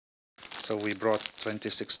So we brought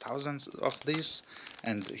 26,000 of these,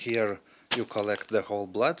 and here you collect the whole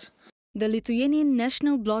blood. The Lithuanian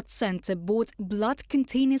National Blood Center bought blood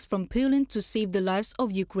containers from Poland to save the lives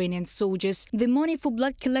of Ukrainian soldiers. The money for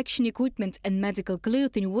blood collection equipment and medical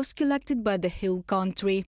clothing was collected by the whole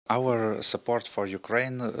country. Our support for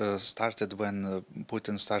Ukraine started when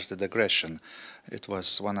Putin started aggression. It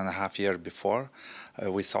was 1.5 years before.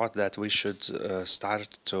 We thought that we should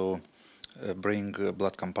start to bring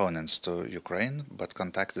blood components to Ukraine, but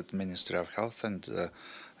contacted Ministry of Health, and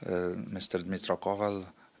Mr. Dmitro Koval,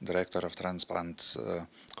 Director of Transplant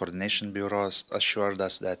Coordination Bureau, assured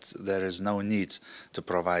us that there is no need to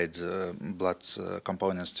provide blood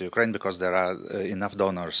components to Ukraine because there are enough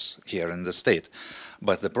donors here in the state.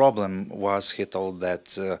 But the problem was, he told,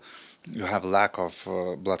 that you have lack of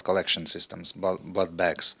blood collection systems, blood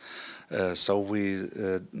bags. So we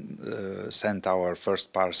sent our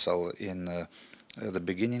first parcel in the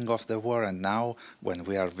beginning of the war, and now when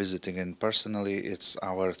we are visiting it personally, it's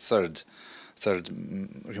our third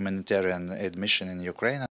humanitarian aid mission in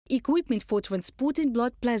Ukraine. Equipment for transporting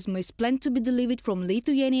blood plasma is planned to be delivered from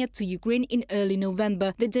Lithuania to Ukraine in early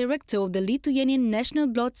November. The director of the Lithuanian National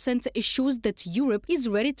Blood Center assures that Europe is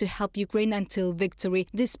ready to help Ukraine until victory,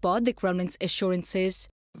 despite the Kremlin's assurances.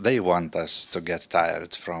 They want us to get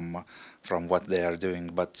tired from what they are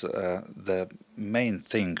doing, but the main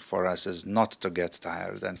thing for us is not to get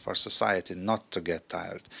tired, and for society not to get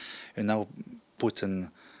tired. You know,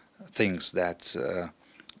 Putin thinks that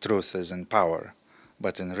truth is in power,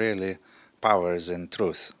 but in really, power is in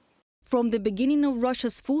truth. From the beginning of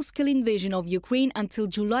Russia's full-scale invasion of Ukraine until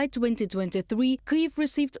July 2023, Kyiv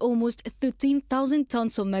received almost 13,000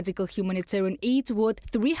 tons of medical humanitarian aid worth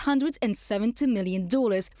 $370 million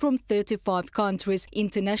from 35 countries,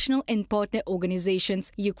 international and partner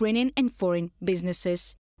organizations, Ukrainian and foreign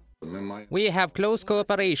businesses. We have close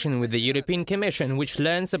cooperation with the European Commission, which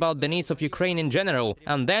learns about the needs of Ukraine in general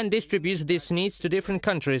and then distributes these needs to different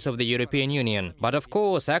countries of the European Union. But of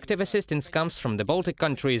course, active assistance comes from the Baltic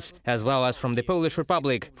countries, as well as from the Polish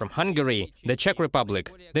Republic, from Hungary, the Czech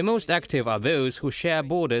Republic. The most active are those who share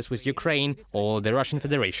borders with Ukraine or the Russian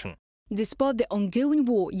Federation. Despite the ongoing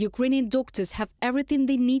war, Ukrainian doctors have everything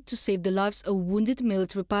they need to save the lives of wounded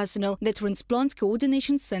military personnel, the Transplant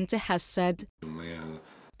Coordination Center has said.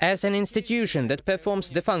 As an institution that performs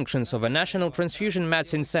the functions of a national transfusion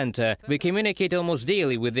medicine center, we communicate almost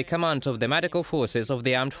daily with the command of the medical forces of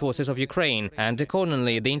the armed forces of Ukraine, and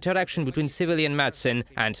accordingly the interaction between civilian medicine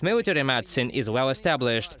and military medicine is well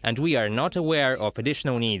established, and we are not aware of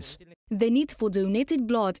additional needs. The need for donated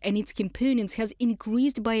blood and its components has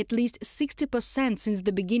increased by at least 60% since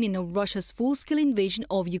the beginning of Russia's full-scale invasion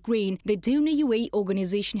of Ukraine. The Donor UA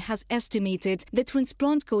organization has estimated. The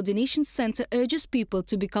Transplant Coordination Center urges people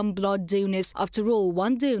to become blood donors. After all,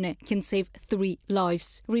 one donor can save 3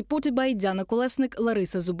 lives. Reported by Diana Kolesnik,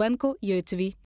 Larisa Zubenko, UATV.